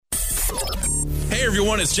Hey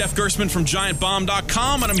everyone, it's Jeff Gerstmann from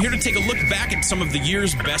GiantBomb.com, and I'm here to take a look back at some of the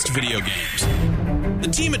year's best video games. The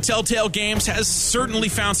team at Telltale Games has certainly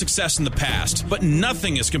found success in the past, but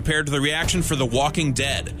nothing is compared to the reaction for The Walking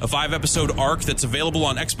Dead, a 5-episode arc that's available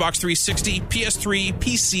on Xbox 360, PS3,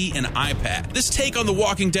 PC, and iPad. This take on The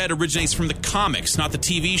Walking Dead originates from the comics, not the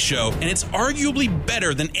TV show, and it's arguably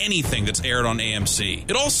better than anything that's aired on AMC.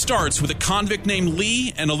 It all starts with a convict named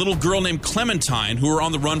Lee and a little girl named Clementine who are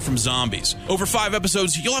on the run from zombies. Over 5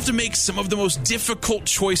 episodes, you'll have to make some of the most difficult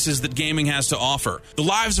choices that gaming has to offer. The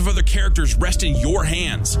lives of other characters rest in your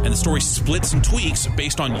hands, and the story splits and tweaks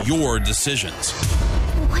based on your decisions.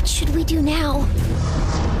 What should we do now?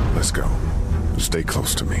 Let's go. Stay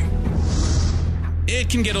close to me. It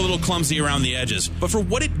can get a little clumsy around the edges, but for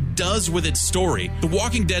what it does with its story, The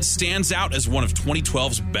Walking Dead stands out as one of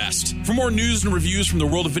 2012's best. For more news and reviews from the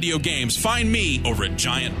world of video games, find me over at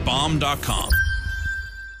GiantBomb.com.